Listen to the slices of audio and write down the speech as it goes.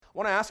I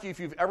want to ask you if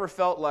you've ever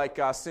felt like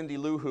Cindy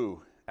Lou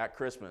Who at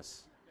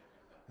Christmas.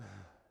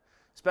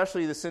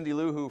 Especially the Cindy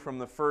Lou Who from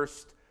the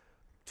first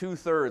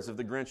 2/3 of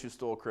The Grinch Who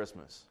Stole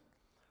Christmas.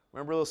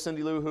 Remember little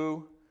Cindy Lou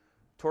Who?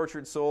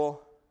 Tortured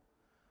soul.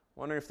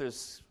 Wondering if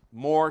there's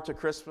more to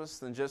Christmas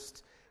than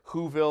just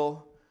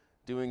Whoville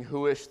doing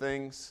who-ish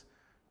things,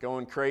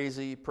 going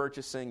crazy,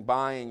 purchasing,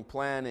 buying,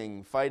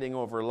 planning, fighting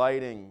over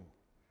lighting.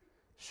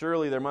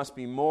 Surely there must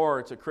be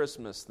more to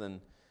Christmas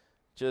than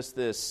just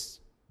this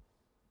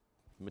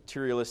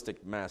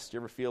materialistic mess. Do you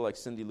ever feel like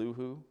Cindy Lou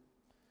Who?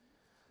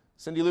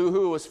 Cindy Lou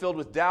Who was filled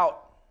with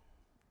doubt.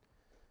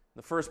 In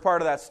the first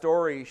part of that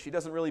story, she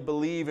doesn't really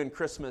believe in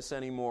Christmas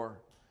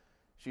anymore.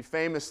 She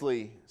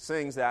famously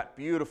sings that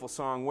beautiful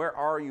song, "Where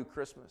are you,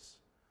 Christmas?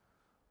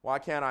 Why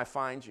can't I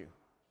find you?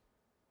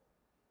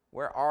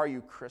 Where are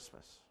you,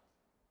 Christmas?"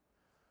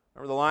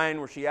 Remember the line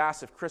where she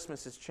asks if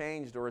Christmas has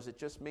changed or is it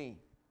just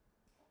me?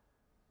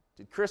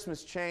 Did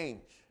Christmas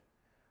change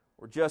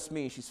or just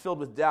me? She's filled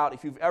with doubt.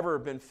 If you've ever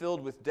been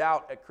filled with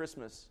doubt at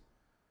Christmas,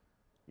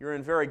 you're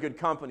in very good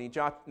company,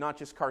 not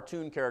just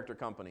cartoon character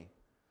company,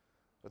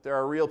 but there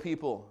are real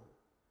people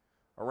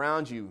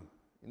around you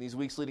in these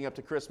weeks leading up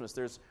to Christmas.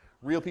 There's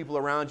real people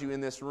around you in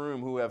this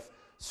room who have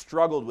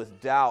struggled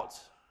with doubt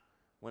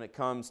when it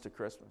comes to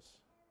Christmas.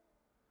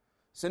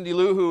 Cindy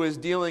Lou Who is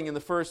dealing in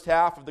the first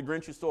half of The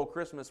Grinch Who Stole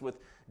Christmas with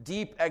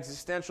deep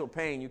existential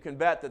pain. You can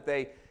bet that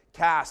they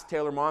cast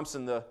Taylor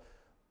Momsen, the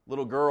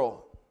little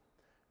girl,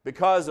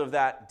 because of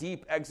that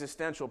deep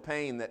existential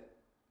pain that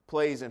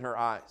plays in her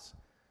eyes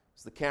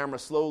as the camera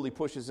slowly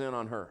pushes in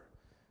on her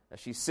as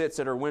she sits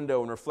at her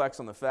window and reflects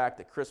on the fact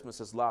that Christmas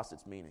has lost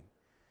its meaning.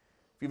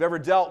 If you've ever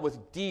dealt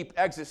with deep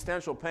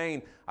existential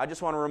pain, I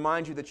just want to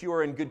remind you that you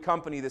are in good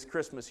company this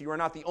Christmas. You are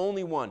not the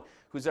only one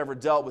who's ever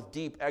dealt with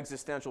deep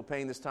existential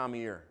pain this time of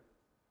year.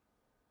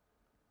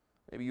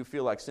 Maybe you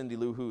feel like Cindy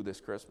Lou Who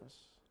this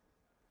Christmas,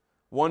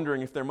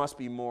 wondering if there must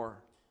be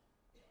more.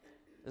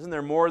 Isn't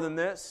there more than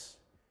this?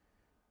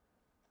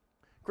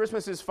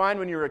 Christmas is fine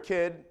when you're a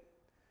kid,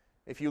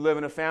 if you live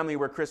in a family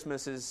where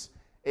Christmas is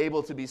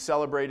able to be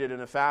celebrated in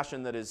a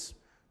fashion that is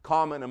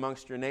common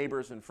amongst your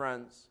neighbors and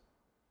friends.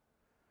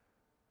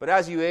 But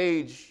as you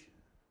age,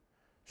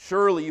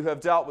 surely you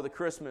have dealt with a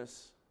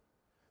Christmas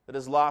that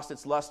has lost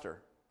its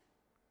luster,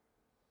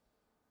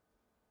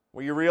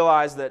 where you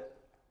realize that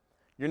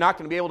you're not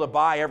going to be able to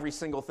buy every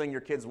single thing your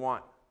kids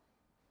want,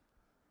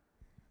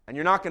 and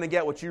you're not going to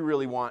get what you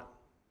really want.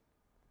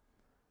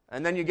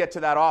 And then you get to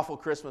that awful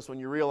Christmas when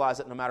you realize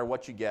that no matter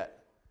what you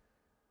get,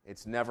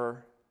 it's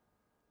never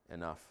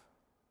enough.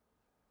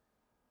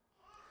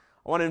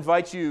 I want to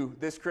invite you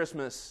this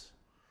Christmas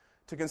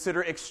to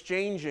consider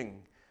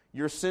exchanging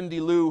your Cindy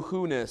Lou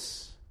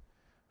Who-ness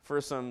for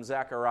some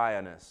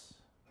Zechariah-ness.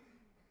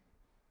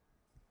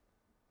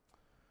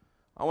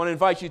 I want to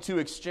invite you to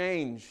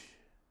exchange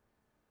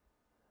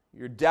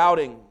your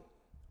doubting,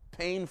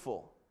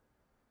 painful,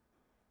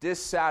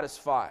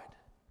 dissatisfied,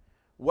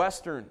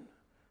 Western,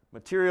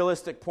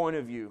 materialistic point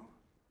of view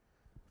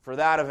for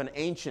that of an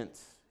ancient,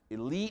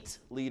 elite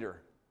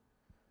leader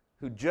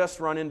who just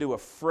run into a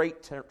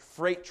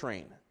freight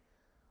train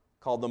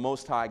called the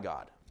Most High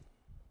God.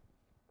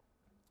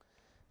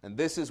 And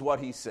this is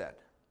what he said.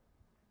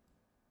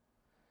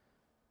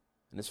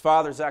 And his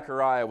father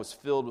Zechariah was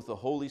filled with the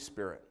Holy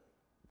Spirit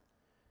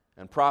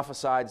and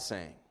prophesied,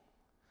 saying,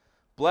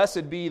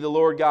 "Blessed be the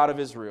Lord God of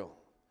Israel,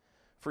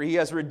 for he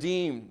has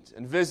redeemed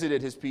and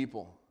visited his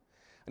people.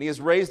 And he has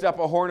raised up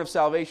a horn of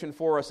salvation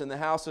for us in the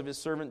house of his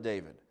servant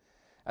David,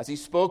 as he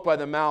spoke by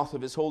the mouth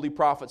of his holy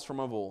prophets from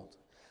of old,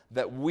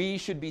 that we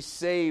should be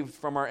saved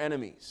from our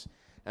enemies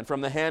and from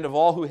the hand of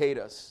all who hate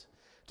us,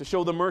 to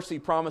show the mercy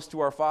promised to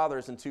our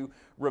fathers and to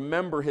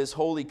remember his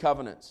holy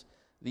covenants,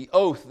 the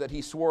oath that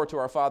he swore to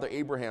our father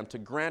Abraham, to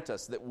grant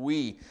us that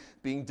we,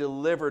 being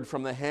delivered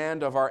from the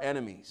hand of our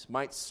enemies,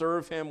 might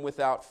serve him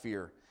without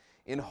fear,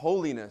 in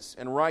holiness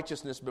and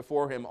righteousness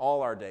before him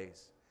all our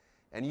days.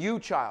 And you,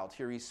 child,"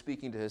 here he's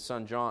speaking to his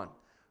son John,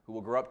 who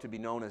will grow up to be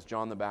known as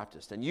John the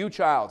Baptist, "and you,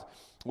 child,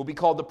 will be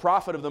called the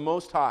prophet of the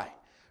Most High.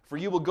 For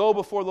you will go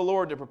before the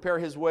Lord to prepare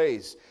his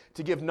ways,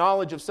 to give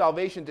knowledge of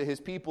salvation to his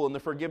people and the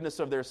forgiveness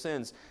of their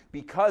sins,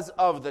 because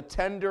of the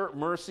tender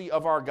mercy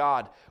of our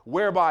God,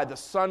 whereby the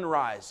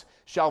sunrise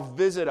shall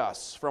visit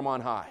us from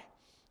on high,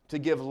 to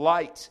give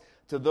light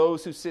to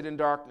those who sit in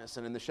darkness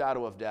and in the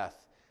shadow of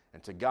death,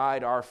 and to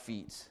guide our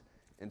feet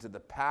into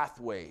the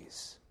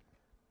pathways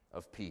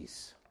of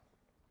peace."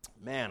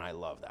 Man, I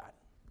love that.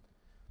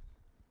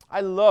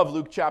 I love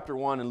Luke chapter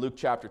 1 and Luke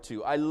chapter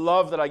 2. I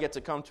love that I get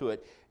to come to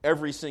it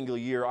every single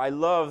year. I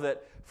love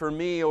that for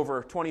me,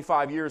 over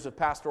 25 years of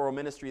pastoral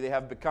ministry, they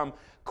have become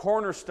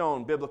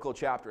cornerstone biblical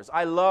chapters.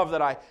 I love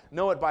that I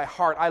know it by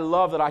heart. I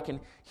love that I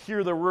can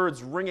hear the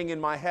words ringing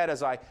in my head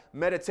as I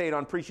meditate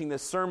on preaching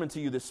this sermon to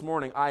you this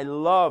morning. I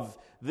love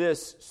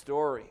this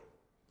story.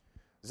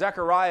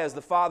 Zechariah is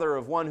the father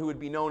of one who would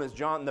be known as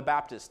John the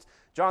Baptist.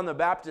 John the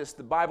Baptist,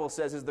 the Bible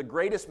says, is the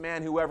greatest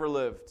man who ever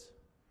lived.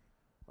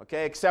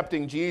 Okay,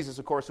 excepting Jesus,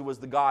 of course, who was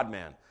the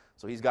God-man.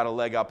 So he's got a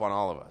leg up on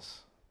all of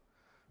us.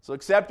 So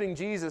accepting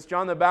Jesus,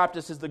 John the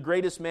Baptist is the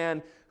greatest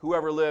man who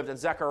ever lived, and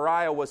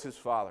Zechariah was his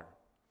father.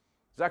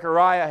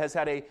 Zechariah has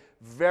had a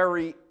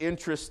very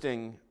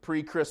interesting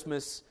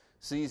pre-Christmas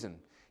season.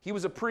 He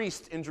was a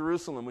priest in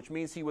Jerusalem, which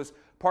means he was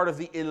part of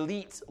the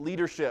elite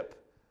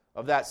leadership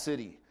of that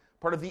city,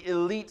 part of the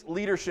elite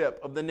leadership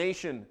of the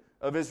nation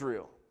of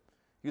Israel.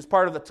 He was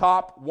part of the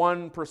top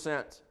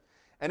 1%.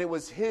 And it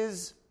was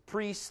his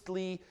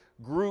priestly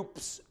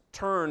group's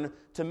turn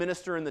to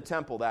minister in the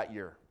temple that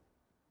year.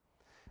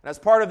 And as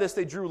part of this,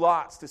 they drew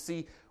lots to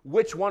see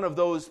which one of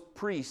those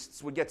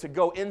priests would get to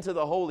go into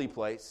the holy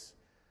place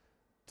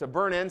to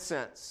burn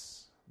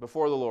incense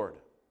before the Lord.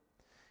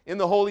 In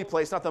the holy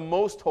place, not the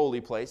most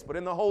holy place, but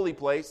in the holy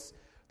place,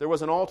 there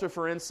was an altar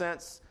for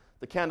incense.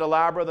 The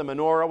candelabra, the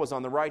menorah, was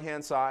on the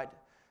right-hand side,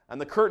 and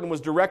the curtain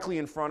was directly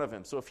in front of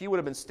him. So if he would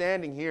have been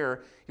standing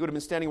here, he would have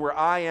been standing where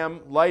I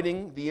am,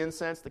 lighting the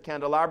incense. The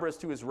candelabra is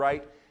to his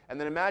right. And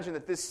then imagine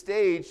that this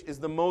stage is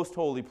the most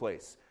holy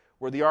place,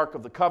 where the Ark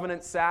of the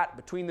Covenant sat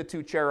between the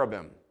two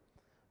cherubim,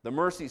 the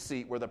mercy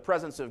seat where the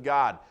presence of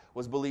God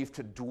was believed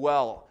to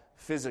dwell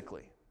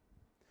physically.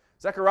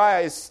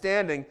 Zechariah is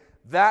standing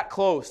that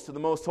close to the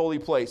most holy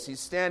place.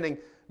 He's standing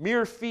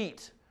mere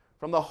feet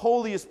from the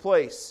holiest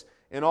place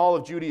in all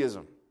of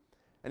Judaism.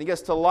 And he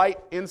gets to light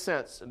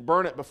incense and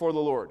burn it before the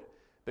Lord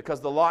because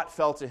the lot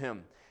fell to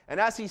him. And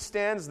as he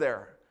stands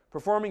there,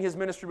 performing his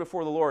ministry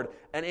before the Lord,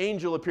 an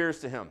angel appears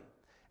to him.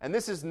 And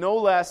this is no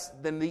less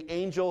than the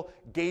angel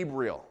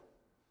Gabriel,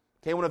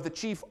 one of the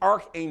chief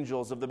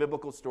archangels of the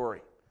biblical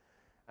story.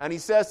 And he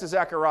says to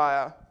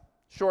Zechariah,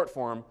 short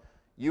form,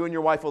 you and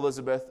your wife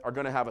Elizabeth are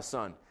going to have a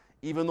son.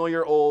 Even though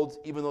you're old,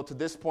 even though to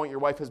this point your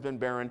wife has been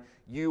barren,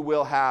 you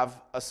will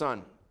have a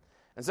son.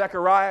 And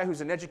Zechariah,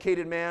 who's an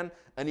educated man,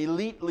 an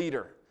elite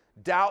leader,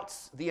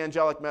 doubts the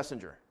angelic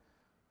messenger.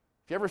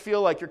 If you ever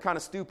feel like you're kind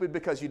of stupid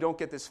because you don't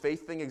get this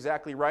faith thing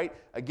exactly right,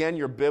 again,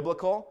 you're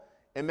biblical.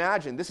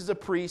 Imagine, this is a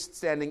priest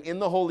standing in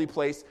the holy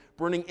place,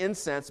 burning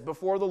incense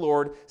before the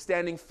Lord,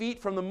 standing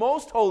feet from the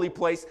most holy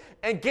place,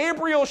 and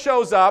Gabriel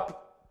shows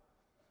up.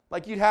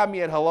 Like you'd have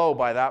me at hello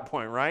by that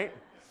point, right?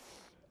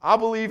 I'll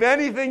believe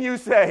anything you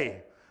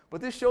say.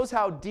 But this shows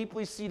how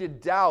deeply seated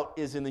doubt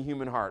is in the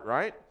human heart,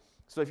 right?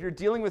 So if you're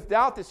dealing with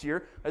doubt this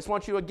year, I just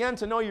want you again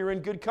to know you're in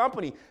good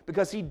company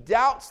because he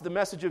doubts the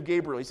message of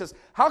Gabriel. He says,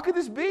 how could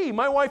this be?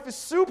 My wife is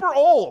super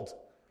old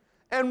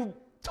and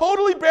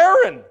totally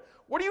barren.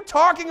 What are you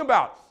talking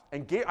about?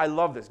 And I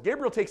love this.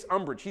 Gabriel takes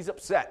umbrage. He's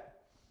upset.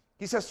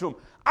 He says to him,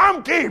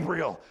 I'm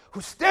Gabriel,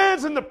 who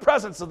stands in the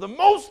presence of the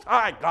Most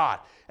High God,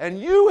 and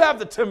you have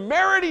the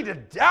temerity to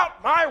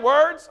doubt my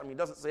words? I mean, he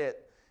doesn't say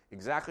it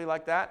exactly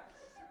like that.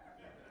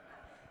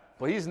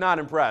 But he's not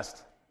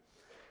impressed.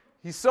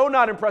 He's so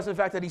not impressed, in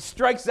fact, that he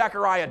strikes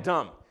Zechariah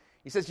dumb.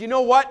 He says, you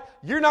know what?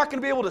 You're not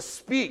going to be able to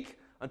speak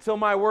until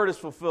my word is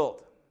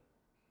fulfilled.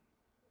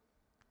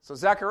 So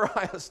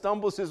Zechariah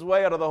stumbles his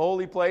way out of the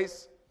holy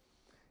place,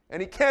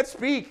 and he can't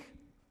speak.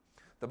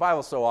 The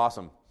Bible's so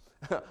awesome.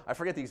 I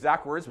forget the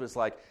exact words, but it's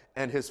like,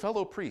 and his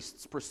fellow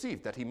priests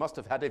perceived that he must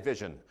have had a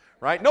vision.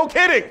 Right? No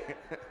kidding!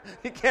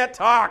 He can't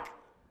talk.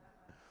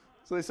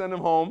 So they send him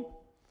home,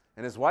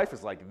 and his wife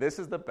is like, this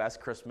is the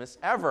best Christmas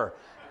ever.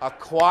 A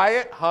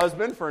quiet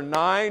husband for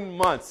 9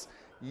 months.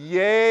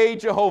 Yay,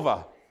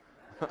 Jehovah.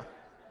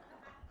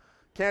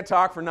 Can't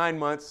talk for 9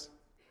 months.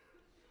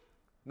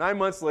 9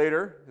 months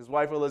later, his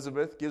wife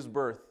Elizabeth gives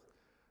birth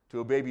to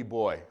a baby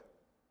boy.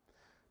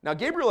 Now,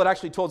 Gabriel had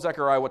actually told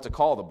Zechariah what to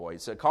call the boy. He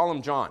said, call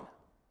him John.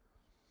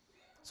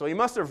 So he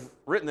must have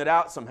written it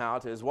out somehow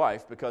to his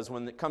wife, because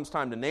when it comes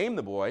time to name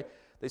the boy,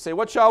 they say,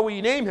 what shall we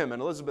name him? And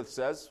Elizabeth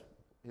says,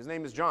 his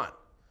name is John.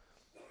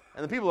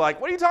 And the people are like,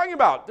 what are you talking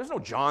about? There's no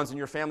Johns in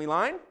your family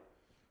line.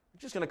 You're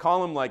just going to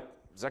call him like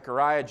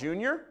Zechariah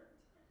Jr.?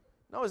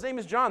 No, his name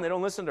is John. They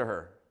don't listen to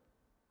her.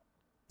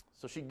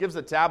 So she gives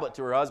the tablet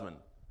to her husband.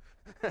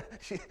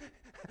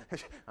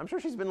 I'm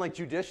sure she's been like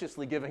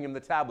judiciously giving him the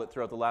tablet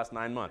throughout the last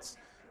 9 months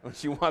when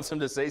she wants him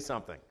to say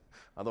something.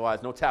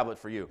 Otherwise, no tablet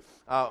for you.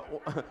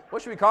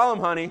 What should we call him,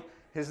 honey?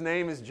 His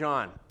name is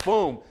John.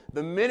 Boom.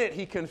 The minute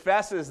he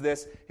confesses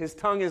this, his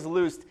tongue is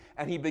loosed,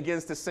 and he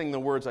begins to sing the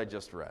words I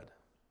just read.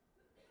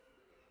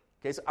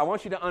 Okay, so I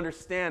want you to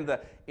understand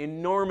the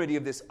enormity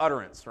of this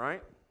utterance,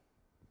 right?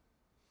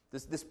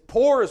 This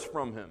pours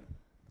from him.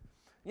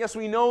 Yes,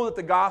 we know that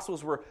the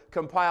Gospels were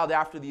compiled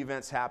after the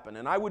events happened,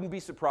 and I wouldn't be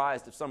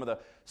surprised if some of the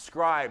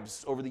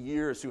scribes over the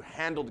years who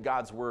handled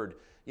God's Word,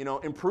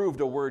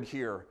 improved a word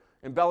here,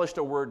 embellished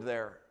a word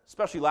there,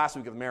 especially last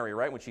week with Mary,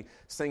 right, when she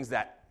sings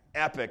that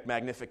epic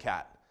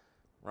Magnificat,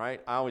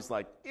 right? I always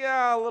a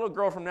little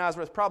girl from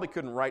Nazareth probably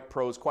couldn't write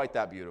prose quite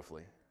that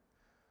beautifully.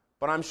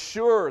 But I'm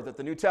sure that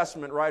the New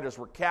Testament writers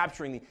were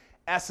capturing the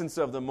essence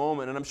of the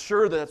moment, and I'm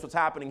sure that that's what's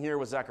happening here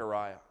with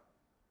Zechariah.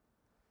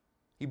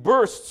 He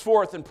bursts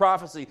forth in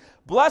prophecy,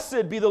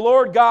 blessed be the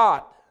Lord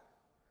God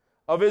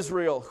of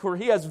Israel, for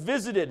he has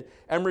visited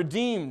and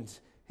redeemed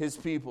his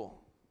people.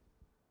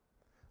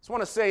 I just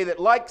want to say that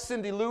like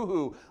Cindy Lou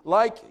Who,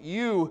 like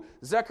you,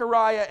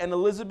 Zechariah and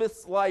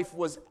Elizabeth's life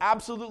was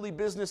absolutely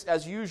business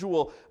as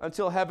usual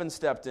until heaven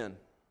stepped in.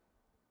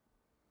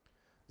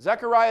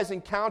 Zechariah's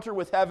encounter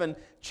with heaven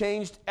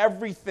changed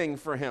everything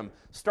for him,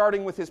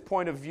 starting with his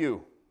point of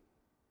view.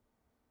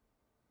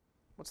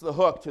 What's the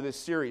hook to this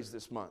series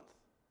this month?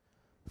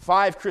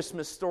 5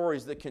 Christmas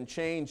stories that can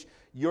change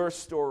your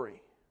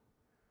story.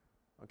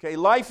 Okay,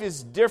 life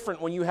is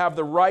different when you have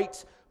the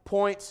right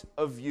point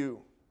of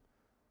view.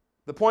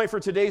 The point for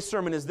today's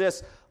sermon is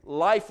this: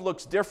 life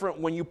looks different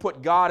when you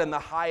put God in the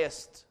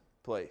highest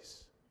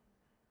place.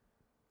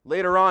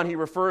 Later on, he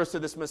refers to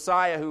this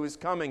Messiah who is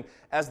coming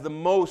as the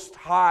Most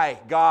High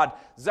God.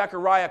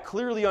 Zechariah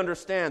clearly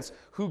understands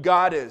who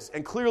God is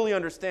and clearly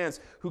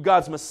understands who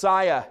God's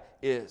Messiah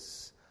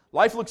is.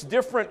 Life looks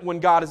different when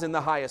God is in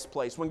the highest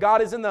place. When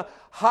God is in the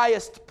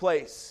highest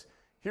place,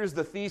 here's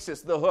the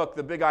thesis, the hook,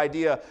 the big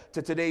idea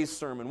to today's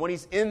sermon. When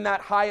He's in that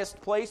highest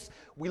place,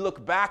 we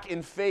look back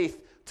in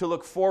faith to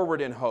look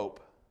forward in hope,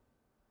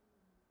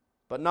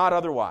 but not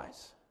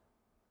otherwise.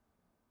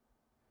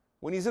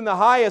 When He's in the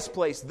highest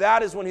place,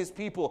 that is when His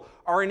people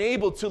are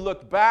enabled to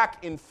look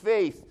back in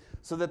faith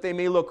so that they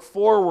may look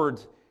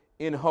forward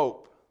in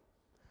hope.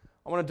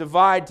 I want to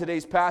divide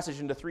today's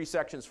passage into 3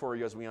 sections for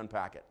you as we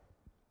unpack it.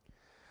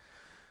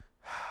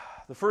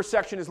 The first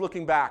section is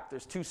looking back.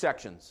 There's 2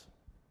 sections.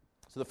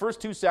 So the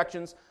first 2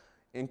 sections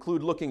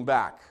include looking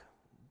back.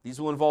 These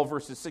will involve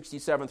verses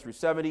 67 through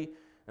 70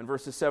 and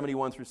verses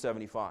 71 through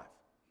 75.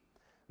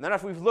 And then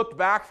after we've looked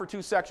back for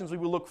 2 sections, we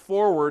will look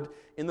forward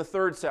in the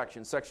 3rd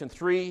section. Section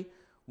 3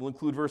 will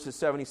include verses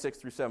 76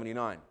 through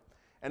 79.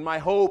 And my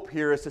hope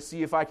here is to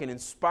see if I can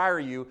inspire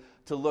you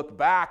to look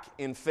back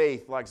in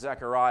faith like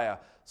Zechariah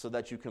so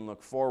that you can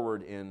look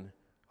forward in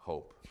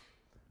hope.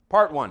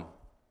 Part 1,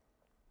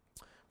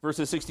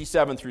 verses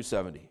 67 through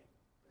 70.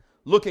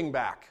 Looking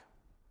back.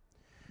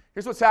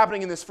 Here's what's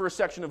happening in this first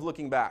section of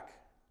looking back.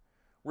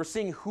 We're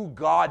seeing who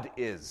God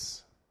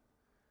is.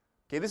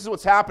 Okay, this is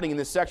what's happening in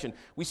this section.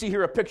 We see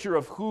here a picture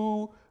of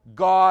who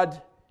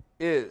God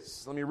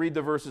is. Let me read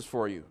the verses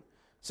for you.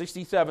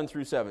 67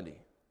 through 70. And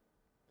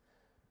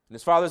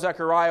his father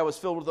Zechariah was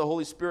filled with the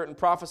Holy Spirit and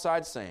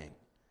prophesied, saying,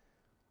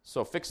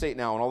 so fixate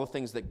now on all the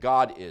things that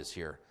God is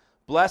here.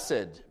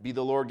 Blessed be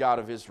the Lord God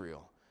of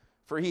Israel,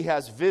 for He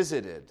has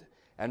visited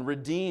and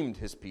redeemed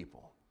His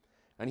people,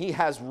 and He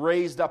has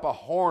raised up a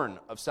horn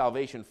of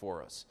salvation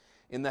for us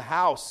in the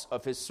house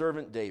of His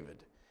servant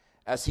David,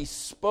 as He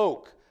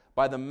spoke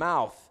by the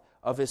mouth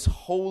of His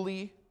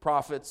holy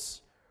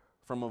prophets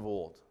from of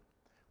old.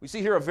 We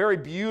see here a very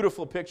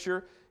beautiful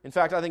picture. In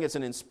fact, I think it's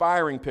an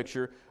inspiring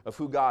picture of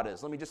who God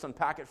is. Let me just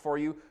unpack it for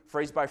you,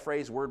 phrase by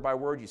phrase, word by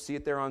word. You see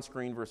it there on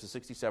screen, verses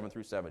 67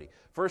 through 70.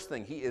 First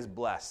thing, He is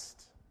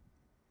blessed.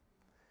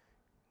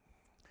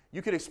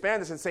 You could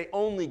expand this and say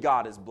only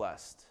God is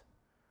blessed.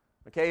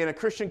 Okay, in a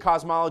Christian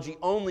cosmology,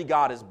 only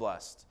God is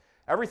blessed.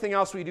 Everything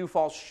else we do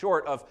falls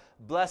short of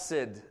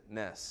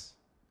blessedness.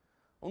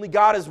 Only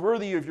God is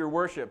worthy of your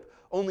worship.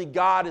 Only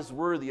God is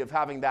worthy of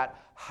having that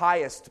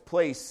highest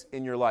place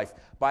in your life.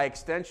 By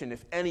extension,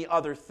 if any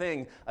other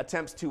thing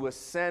attempts to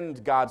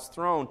ascend God's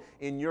throne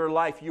in your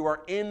life, you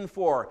are in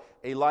for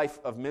a life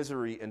of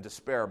misery and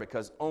despair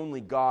because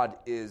only God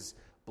is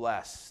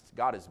blessed.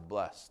 God is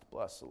blessed.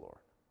 Bless the Lord.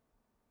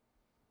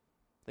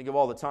 Think of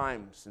all the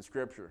times in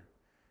Scripture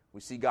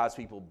we see God's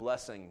people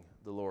blessing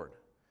the Lord.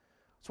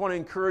 I just want to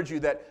encourage you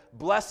that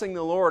blessing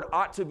the Lord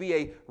ought to be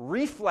a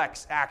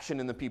reflex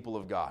action in the people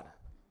of God.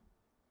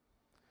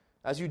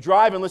 As you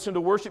drive and listen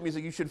to worship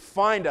music, you should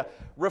find a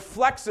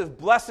reflexive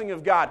blessing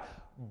of God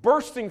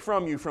bursting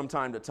from you from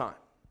time to time.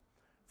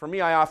 For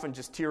me, I often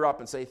just tear up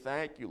and say,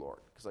 thank you, Lord,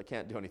 because I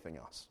can't do anything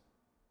else.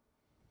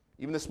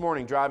 Even this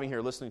morning, driving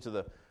here, listening to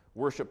the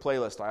worship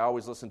playlist I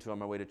always listen to on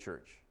my way to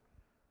church,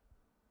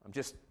 I'm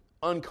just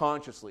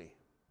unconsciously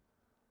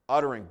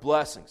uttering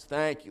blessings.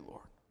 Thank you,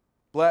 Lord.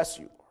 Bless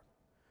you, Lord.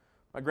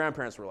 My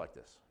grandparents were like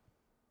this.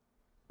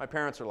 My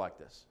parents are like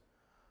this.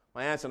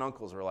 My aunts and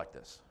uncles are like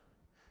this.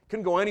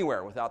 Couldn't go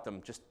anywhere without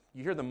them. Just,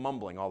 you hear them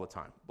mumbling all the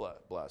time.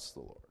 Bless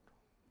the Lord.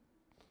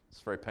 It's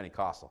very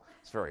Pentecostal.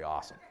 It's very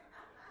awesome.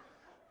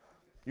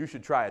 You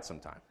should try it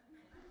sometime.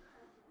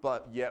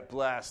 But yet,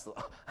 bless the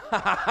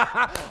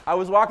I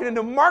was walking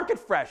into Market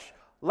Fresh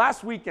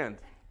last weekend,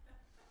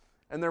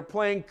 and they're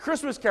playing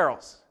Christmas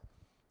carols.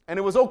 And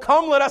it was, "Oh,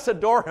 come let us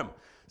adore Him."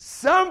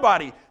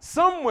 Somebody,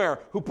 somewhere,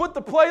 who put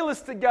the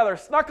playlist together,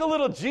 snuck a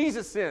little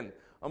Jesus in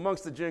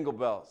amongst the jingle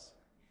bells.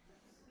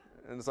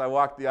 And as I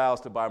walked the aisles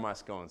to buy my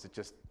scones,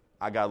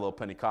 I got a little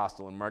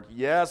Pentecostal and Mark,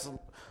 yes,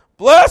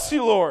 bless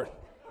you, Lord.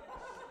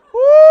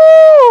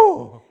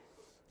 Woo!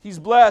 He's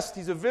blessed.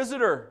 He's a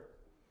visitor.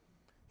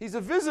 He's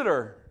a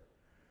visitor,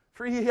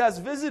 for He has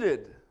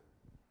visited. Do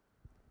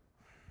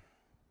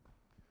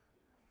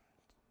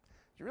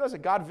you realize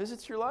that God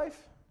visits your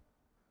life?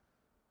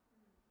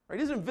 He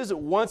doesn't visit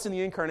once in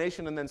the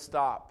incarnation and then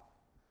stop.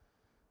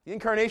 The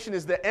incarnation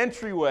is the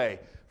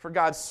entryway for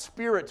God's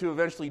Spirit to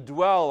eventually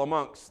dwell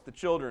amongst the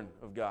children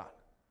of God.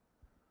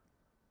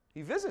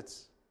 He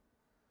visits.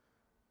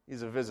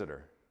 He's a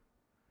visitor.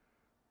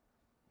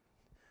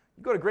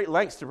 You go to great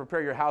lengths to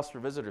prepare your house for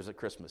visitors at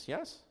Christmas,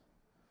 yes?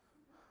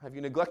 Have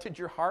you neglected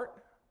your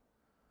heart?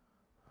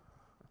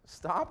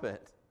 Stop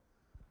it.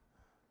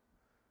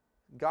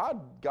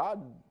 God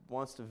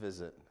wants to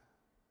visit.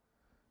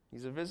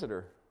 He's a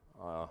visitor.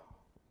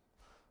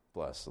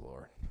 Bless the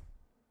Lord.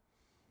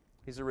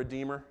 He's a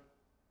redeemer.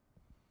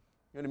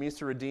 You know what it means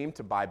to redeem?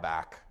 To buy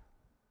back.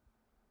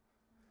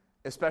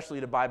 Especially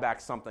to buy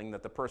back something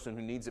that the person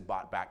who needs it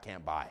bought back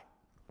can't buy.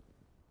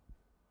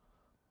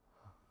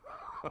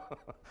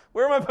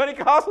 Where are my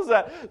Pentecostals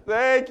at?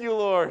 Thank you,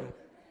 Lord.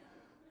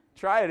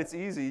 Try it. It's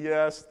easy.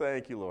 Yes,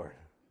 thank you, Lord.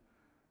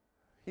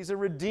 He's a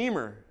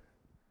redeemer.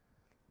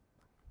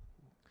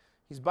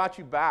 He's bought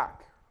you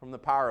back from the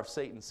power of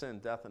Satan, sin,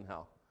 death, and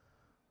hell.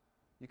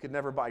 You could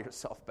never buy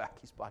yourself back.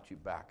 He's bought you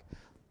back.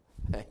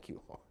 Thank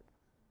you, Lord.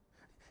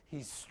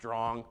 He's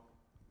strong.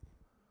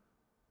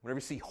 Whenever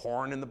you see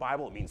horn in the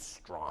Bible, it means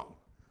strong.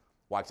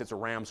 Why? Because it's a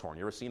ram's horn.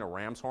 You ever seen a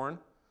ram's horn?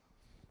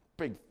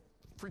 Big,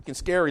 freaking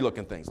scary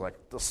looking things.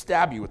 Like, they'll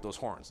stab you with those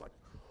horns. Like,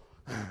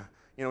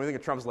 we think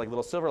of trumpets like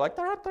little silver, like,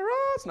 da-da-da-da.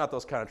 It's not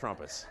those kind of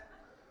trumpets.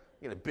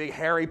 You get a big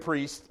hairy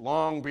priest,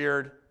 long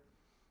beard,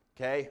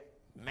 okay?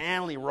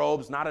 Manly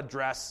robes, not a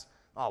dress,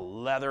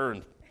 all leather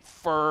and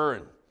fur,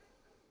 and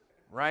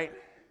right?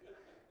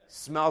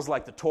 Smells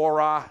like the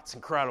Torah. It's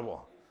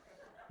incredible.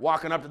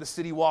 Walking up to the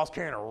city walls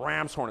carrying a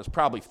ram's horn. It's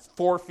probably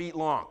 4 feet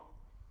long.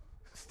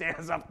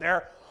 Stands up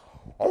there.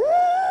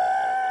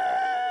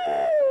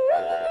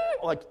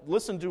 Like,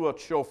 listen to a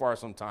shofar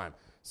sometime.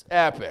 It's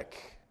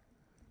epic.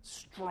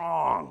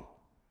 Strong.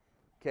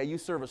 Okay, you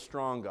serve a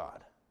strong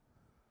God.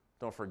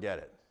 Don't forget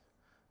it.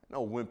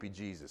 No wimpy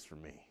Jesus for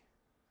me.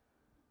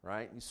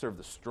 Right? You serve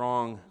the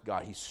strong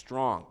God. He's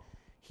strong.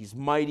 He's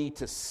mighty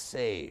to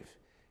save.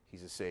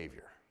 He's a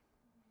Savior.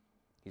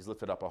 He's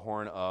lifted up a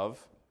horn of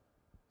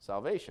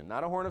salvation.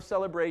 Not a horn of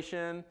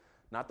celebration.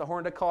 Not the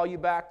horn to call you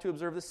back to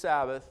observe the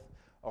Sabbath.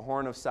 A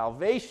horn of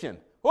salvation.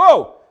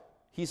 Whoa!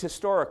 He's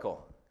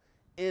historical.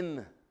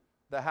 In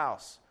the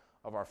house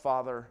of our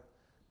father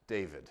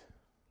David.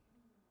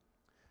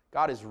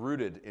 God is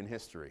rooted in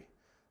history.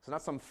 It's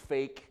not some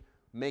fake,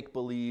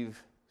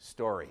 make-believe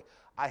story.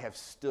 I have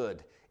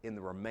stood in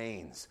the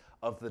remains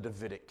of the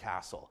Davidic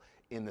castle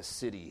in the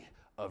city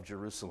of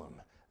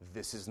Jerusalem.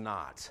 This is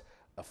not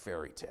a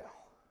fairy tale.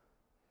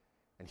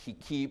 And he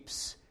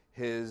keeps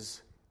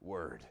his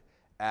word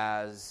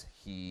as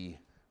he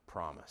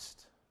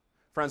promised.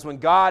 Friends, when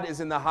God is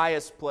in the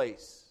highest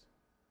place,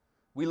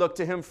 we look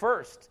to him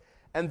first.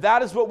 And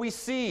that is what we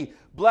see.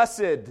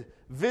 Blessed,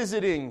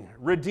 visiting,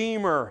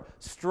 Redeemer,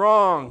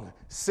 strong,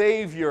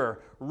 Savior,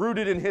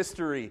 rooted in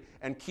history,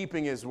 and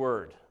keeping his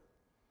word.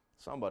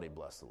 Somebody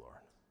bless the Lord.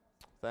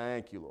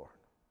 Thank you, Lord.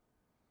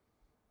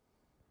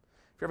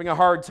 If you're having a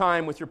hard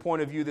time with your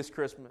point of view this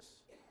Christmas,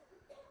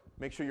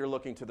 make sure you're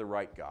looking to the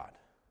right God,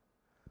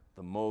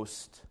 the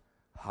Most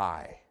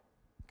High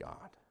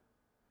God.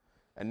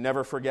 And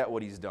never forget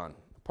what he's done.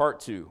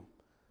 Part 2,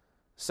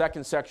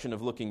 second section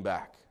of looking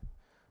back,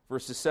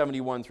 verses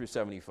 71 through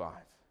 75.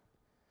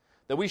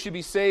 That we should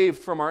be saved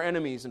from our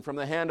enemies and from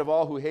the hand of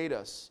all who hate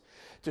us,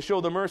 to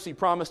show the mercy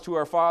promised to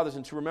our fathers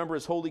and to remember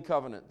his holy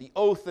covenant, the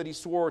oath that he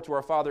swore to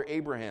our father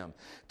Abraham,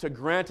 to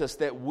grant us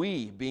that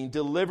we, being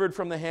delivered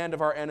from the hand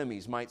of our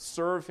enemies, might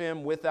serve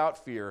him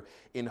without fear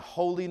in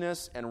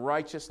holiness and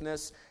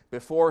righteousness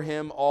before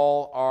him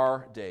all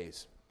our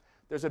days.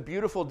 There's a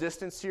beautiful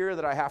distance here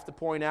that I have to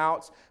point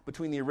out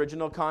between the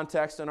original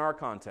context and our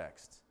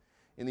context.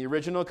 In the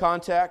original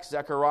context,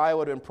 Zechariah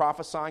would have been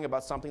prophesying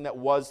about something that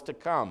was to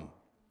come.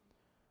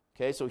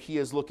 Okay, so he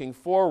is looking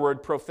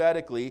forward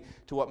prophetically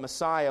to what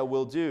Messiah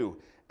will do.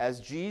 As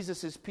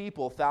Jesus'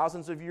 people,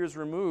 thousands of years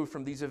removed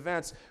from these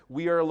events,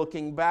 we are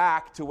looking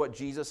back to what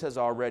Jesus has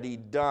already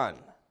done.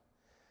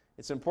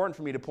 It's important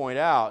for me to point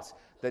out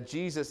that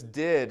Jesus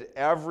did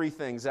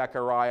everything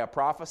Zechariah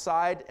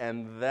prophesied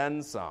and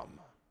then some.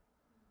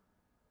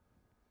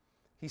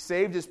 He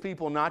saved his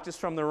people not just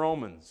from the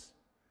Romans.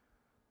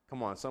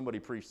 Come on, somebody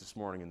preached this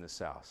morning in this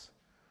house.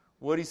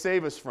 What did he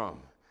save us from?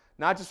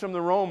 Not just from the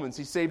Romans.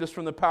 He saved us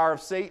from the power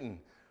of Satan,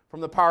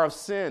 from the power of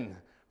sin,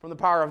 from the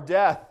power of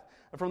death,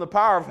 and from the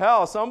power of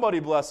hell. Somebody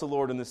bless the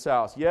Lord in this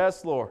house.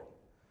 Yes, Lord.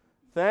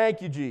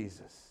 Thank you,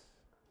 Jesus.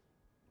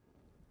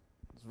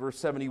 It's verse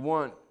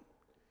 71.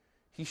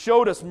 He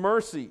showed us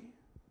mercy.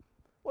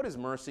 What is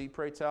mercy,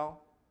 pray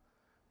tell?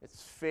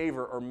 It's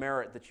favor or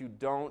merit that you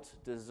don't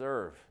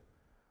deserve.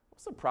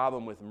 What's the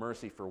problem with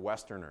mercy for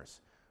Westerners?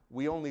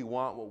 We only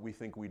want what we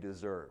think we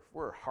deserve.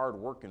 We're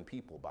hard-working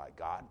people, by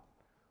God.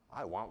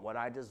 I want what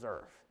I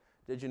deserve.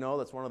 Did you know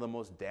that's one of the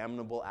most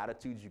damnable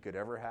attitudes you could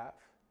ever have?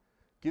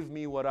 Give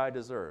me what I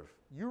deserve.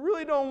 You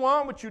really don't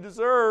want what you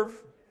deserve.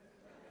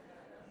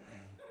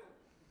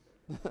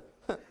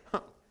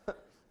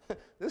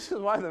 This is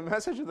why the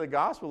message of the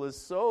gospel is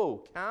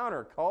so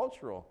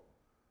countercultural.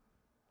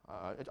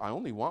 I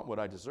only want what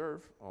I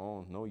deserve.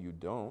 Oh, no, you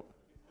don't.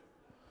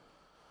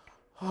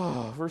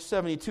 Verse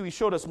 72, he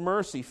showed us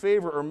mercy,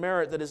 favor, or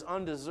merit that is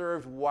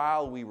undeserved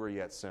while we were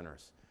yet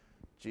sinners.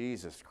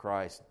 Jesus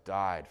Christ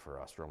died for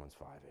us, Romans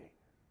 5:8.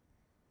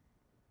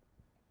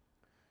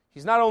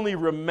 He's not only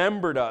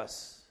remembered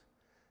us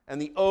and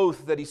the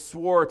oath that he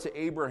swore to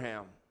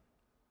Abraham,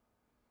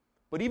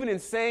 But even in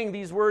saying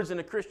these words in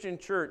a Christian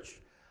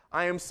church,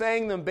 I am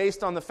saying them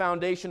based on the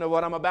foundation of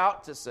what I'm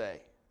about to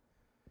say.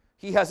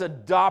 He has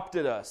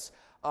adopted us,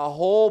 a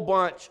whole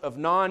bunch of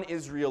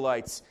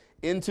non-Israelites,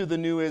 into the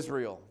new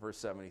Israel. Verse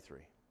 73.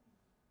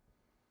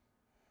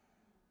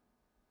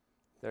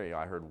 There you go.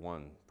 I heard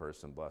one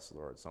person, bless the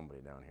Lord,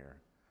 somebody down here.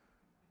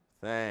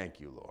 Thank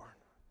you, Lord.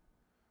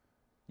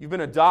 You've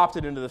been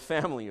adopted into the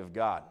family of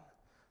God.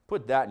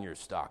 Put that in your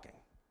stocking.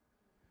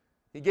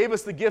 He gave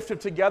us the gift of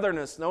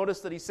togetherness.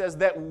 Notice that he says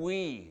that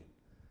we.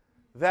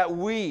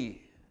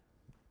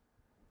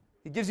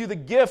 He gives you the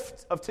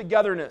gift of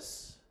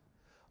togetherness,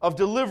 of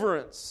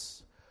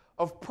deliverance,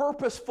 of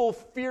purposeful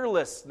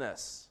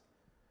fearlessness.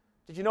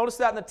 Did you notice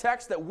that in the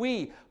text? That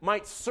we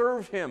might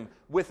serve him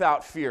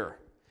without fear.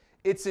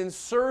 It's in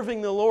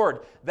serving the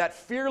Lord that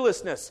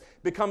fearlessness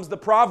becomes the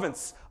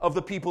province of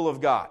the people of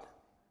God.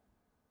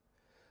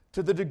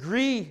 To the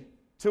degree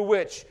to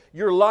which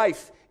your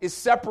life is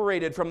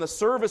separated from the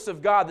service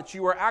of God that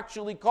you are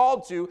actually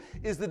called to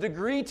is the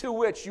degree to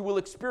which you will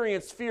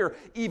experience fear,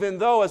 even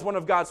though, as one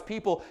of God's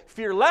people,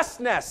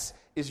 fearlessness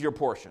is your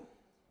portion.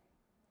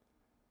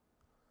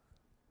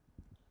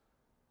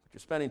 If you're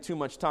spending too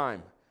much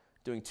time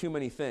doing too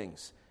many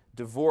things,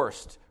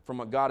 divorced from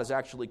what God has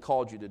actually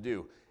called you to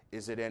do,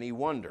 is it any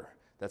wonder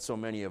that so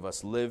many of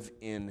us live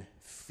in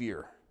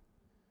fear?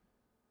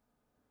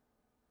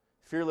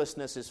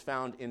 Fearlessness is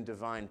found in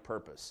divine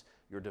purpose.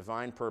 Your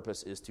divine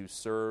purpose is to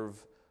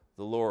serve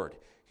the Lord.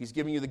 He's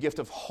giving you the gift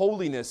of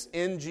holiness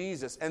in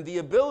Jesus and the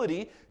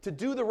ability to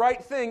do the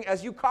right thing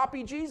as you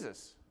copy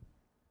Jesus.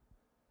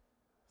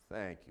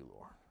 Thank you,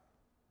 Lord.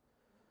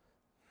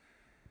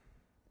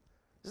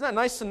 Isn't that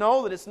nice to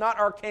know that it's not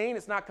arcane,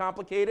 it's not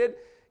complicated,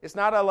 it's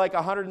not a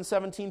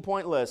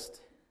 117-point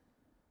list.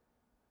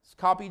 It's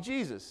copy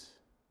Jesus.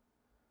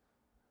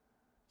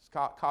 It's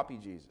copy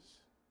Jesus.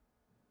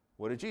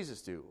 What did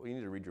Jesus do? Well, you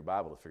need to read your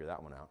Bible to figure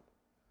that one out.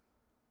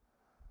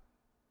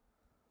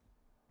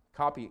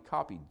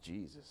 Copy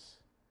Jesus,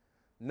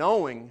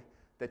 knowing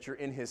that you're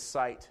in his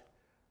sight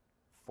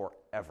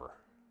forever.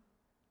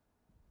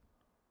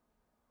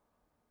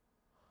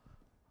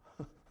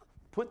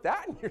 Put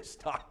that in your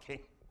stocking.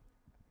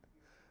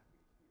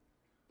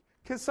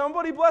 Can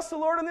somebody bless the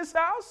Lord in this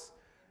house?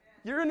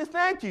 You're in his,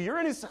 thank you. You're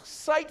in his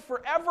sight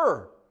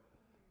forever.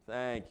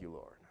 Thank you,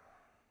 Lord.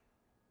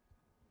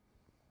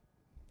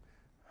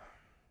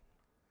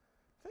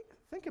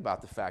 Think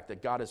about the fact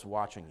that God is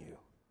watching you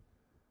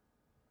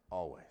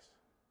always.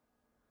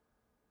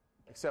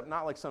 Except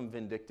not like some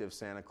vindictive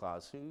Santa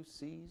Claus who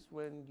sees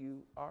when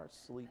you are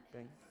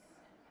sleeping,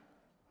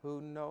 who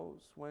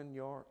knows when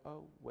you're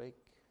awake.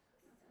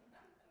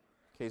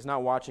 Okay, he's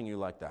not watching you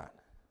like that.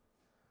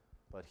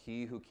 But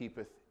he who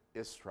keepeth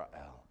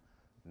Israel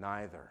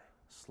neither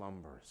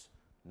slumbers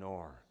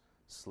nor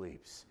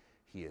sleeps.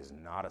 He is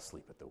not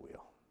asleep at the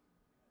wheel.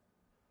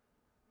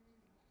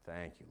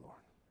 Thank you, Lord.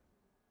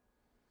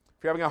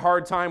 If you're having a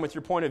hard time with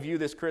your point of view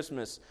this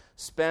Christmas,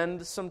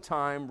 spend some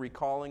time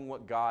recalling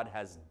what God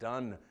has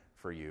done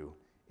for you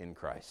in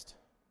Christ.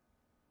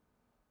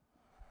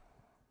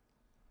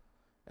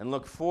 And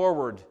look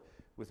forward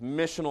with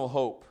missional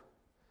hope,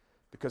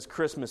 because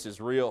Christmas is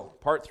real.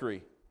 Part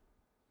 3.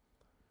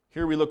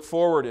 Here we look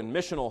forward in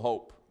missional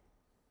hope.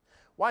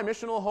 Why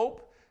missional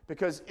hope?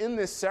 Because in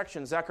this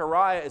section,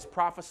 Zechariah is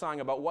prophesying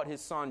about what his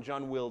son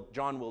John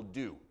will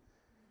do.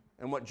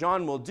 And what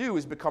John will do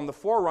is become the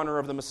forerunner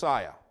of the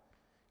Messiah.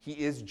 He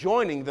is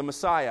joining the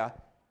Messiah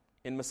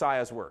in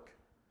Messiah's work.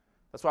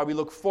 That's why we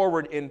look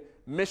forward in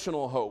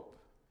missional hope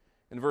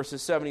in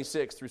verses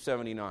 76 through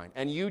 79.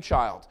 And you,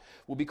 child,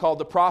 will be called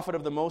the prophet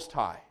of the Most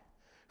High,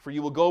 for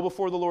you will go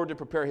before the Lord to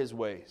prepare his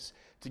ways,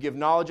 to give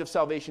knowledge of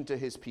salvation to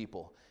his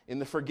people, in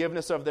the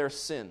forgiveness of their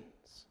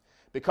sins,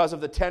 because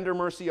of the tender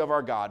mercy of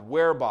our God,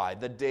 whereby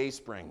the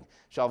dayspring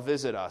shall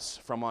visit us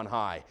from on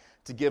high,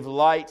 to give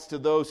light to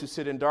those who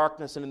sit in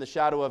darkness and in the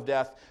shadow of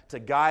death, to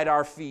guide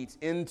our feet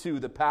into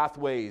the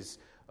pathways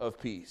of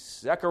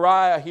peace.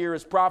 Zechariah here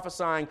is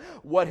prophesying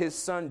what his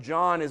son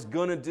John is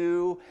going to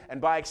do,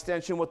 and by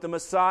extension what the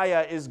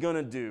Messiah is going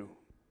to do.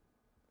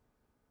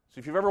 So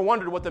if you've ever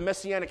wondered what the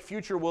messianic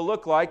future will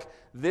look like,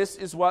 this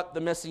is what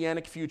the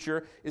messianic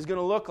future is going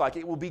to look like.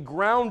 It will be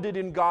grounded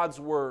in God's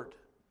word.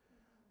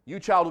 You,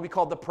 child, will be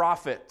called the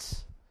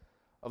prophet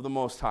of the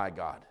Most High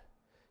God.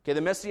 Okay,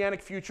 the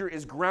messianic future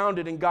is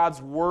grounded in God's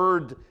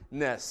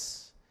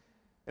wordness.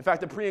 In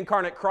fact, the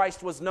pre-incarnate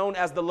Christ was known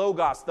as the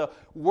Logos, the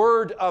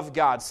Word of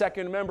God,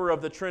 second member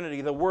of the Trinity,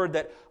 the Word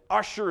that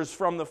ushers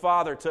from the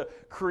Father to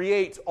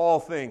create all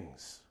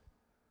things.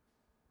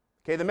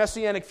 Okay, the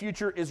messianic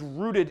future is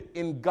rooted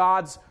in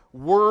God's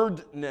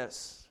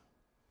wordness.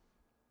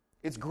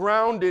 It's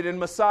grounded in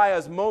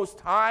Messiah's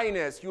most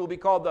highness. You will be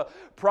called the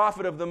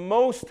prophet of the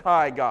Most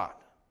High God.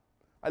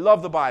 I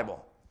love the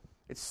Bible.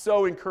 It's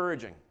so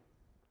encouraging.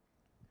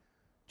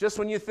 Just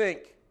when you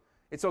think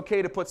it's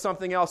okay to put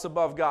something else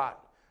above God,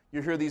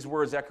 you hear these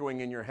words echoing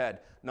in your head.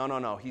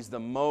 No. He's the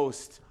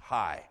Most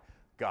High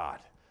God.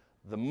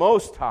 The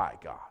Most High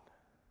God.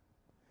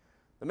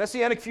 The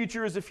messianic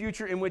future is a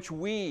future in which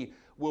we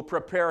will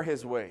prepare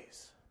his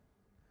ways.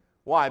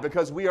 Why?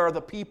 Because we are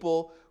the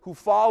people who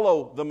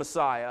follow the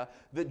Messiah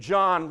that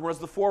John was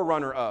the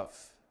forerunner of.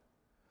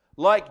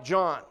 Like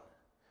John,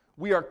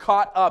 we are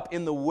caught up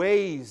in the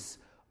ways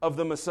of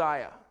the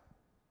Messiah.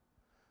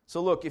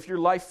 So look, if your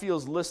life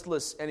feels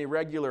listless and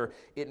irregular,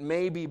 it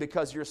may be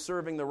because you're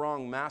serving the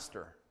wrong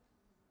master.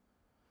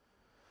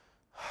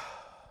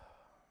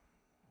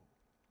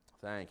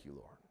 Thank you,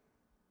 Lord.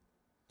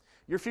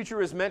 Your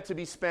future is meant to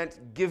be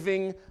spent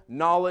giving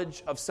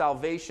knowledge of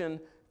salvation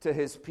to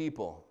his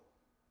people.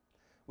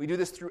 We do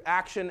this through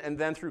action and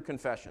then through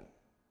confession.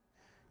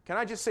 Can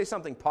I just say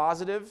something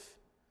positive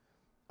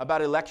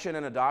about election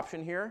and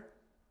adoption here?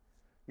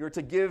 You're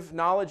to give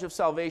knowledge of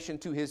salvation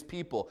to his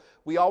people.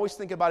 We always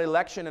think about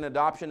election and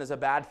adoption as a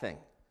bad thing.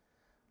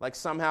 Like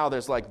somehow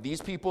there's like,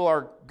 these people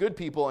are good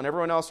people and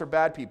everyone else are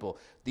bad people.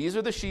 These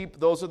are the sheep,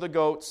 those are the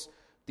goats.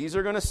 These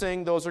are going to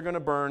sing, those are going to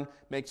burn.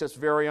 Makes us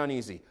very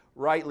uneasy.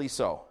 Rightly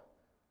so.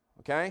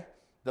 Okay?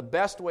 The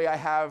best way I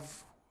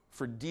have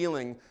for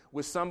dealing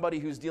with somebody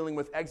who's dealing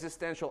with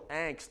existential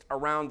angst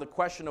around the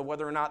question of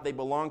whether or not they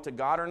belong to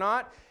God or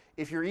not,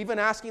 if you're even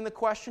asking the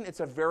question, it's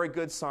a very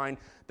good sign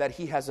that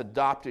he has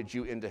adopted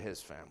you into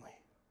his family.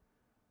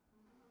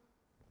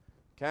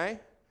 Okay?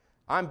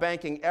 I'm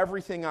banking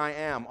everything I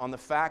am on the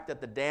fact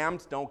that the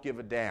damned don't give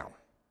a damn.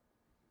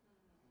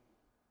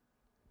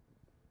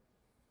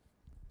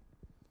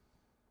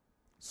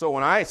 So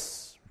when I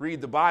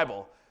read the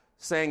Bible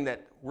saying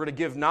that we're to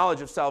give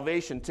knowledge of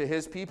salvation to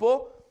his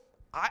people,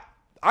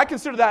 I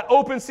consider that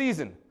open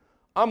season.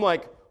 I'm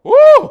like,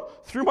 woo!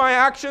 Through my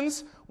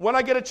actions, when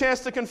I get a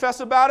chance to confess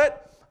about it,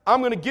 I'm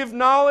going to give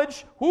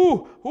knowledge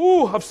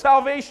of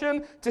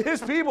salvation to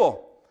his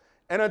people.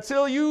 And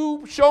until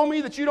you show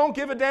me that you don't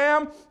give a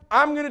damn,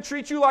 I'm going to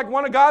treat you like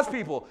one of God's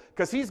people.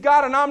 Because he's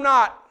God and I'm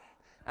not.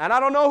 And I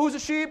don't know who's a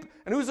sheep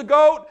and who's a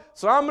goat,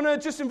 so I'm going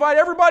to just invite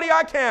everybody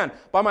I can,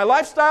 by my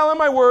lifestyle and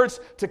my words,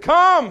 to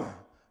come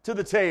to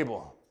the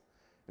table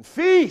and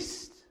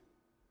feast.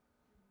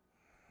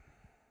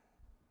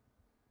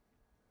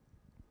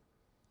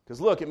 Because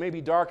look, it may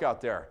be dark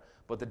out there,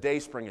 but the day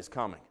spring is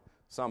coming.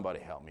 Somebody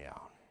help me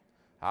out.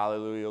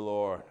 Hallelujah,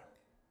 Lord.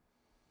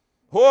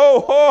 Whoa,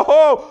 ho,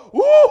 ho!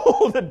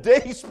 Woo! The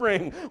day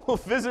spring will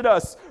visit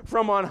us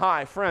from on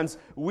high. Friends,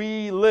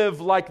 we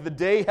live like the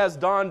day has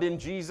dawned in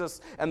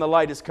Jesus and the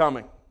light is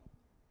coming.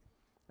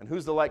 And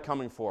who's the light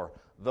coming for?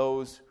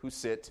 Those who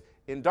sit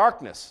in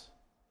darkness.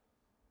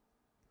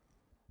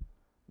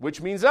 Which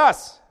means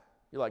us.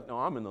 You're like, no,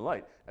 I'm in the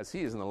light, as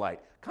he is in the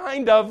light.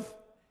 Kind of.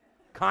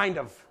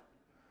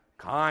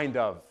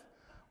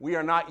 We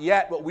are not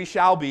yet what we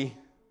shall be.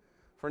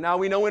 For now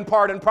we know in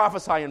part and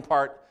prophesy in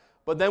part.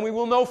 But then we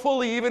will know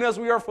fully, even as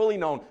we are fully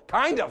known.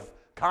 Kind of.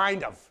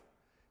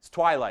 It's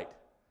twilight.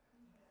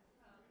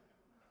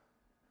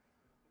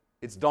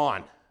 It's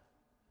dawn.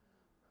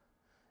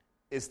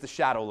 It's the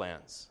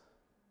Shadowlands.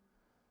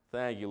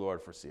 Thank you,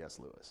 Lord, for C.S.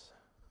 Lewis.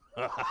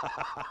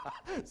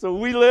 So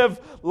we live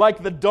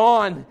like the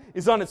dawn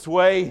is on its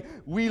way.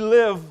 We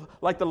live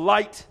like the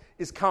light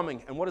is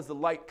coming. And what is the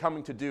light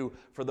coming to do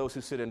for those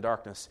who sit in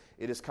darkness?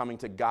 It is coming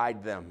to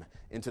guide them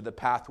into the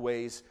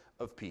pathways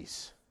of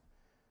peace.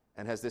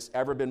 And has this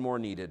ever been more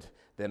needed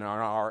than in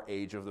our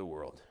age of the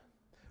world?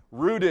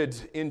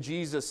 Rooted in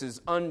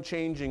Jesus'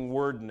 unchanging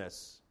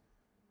wordness,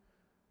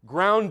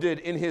 grounded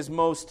in his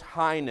most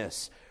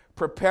highness,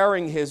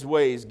 preparing his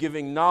ways,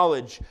 giving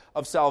knowledge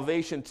of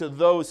salvation to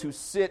those who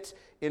sit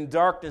in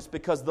darkness,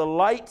 because the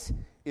light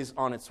is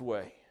on its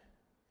way.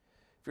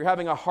 If you're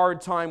having a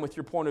hard time with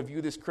your point of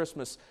view this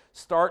Christmas,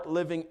 start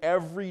living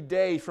every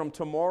day from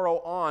tomorrow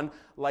on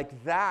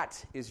like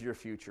that is your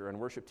future. And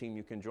worship team,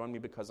 you can join me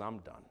because I'm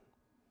done.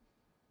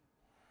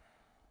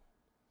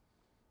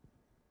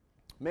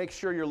 Make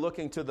sure you're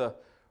looking to the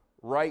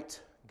right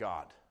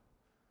God,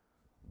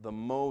 the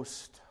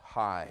Most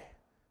High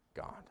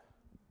God.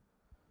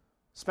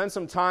 Spend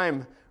some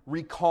time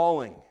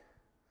recalling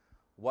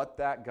what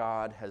that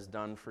God has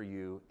done for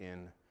you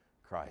in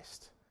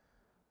Christ.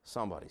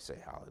 Somebody say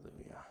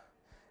hallelujah.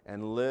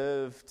 And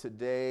live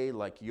today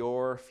like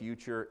your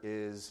future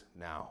is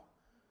now.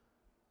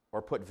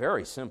 Or put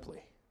very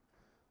simply,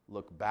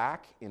 look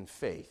back in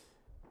faith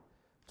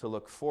to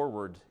look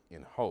forward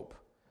in hope.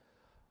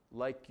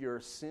 Like your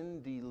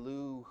Cindy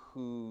Lou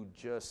who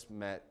just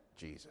met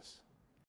Jesus.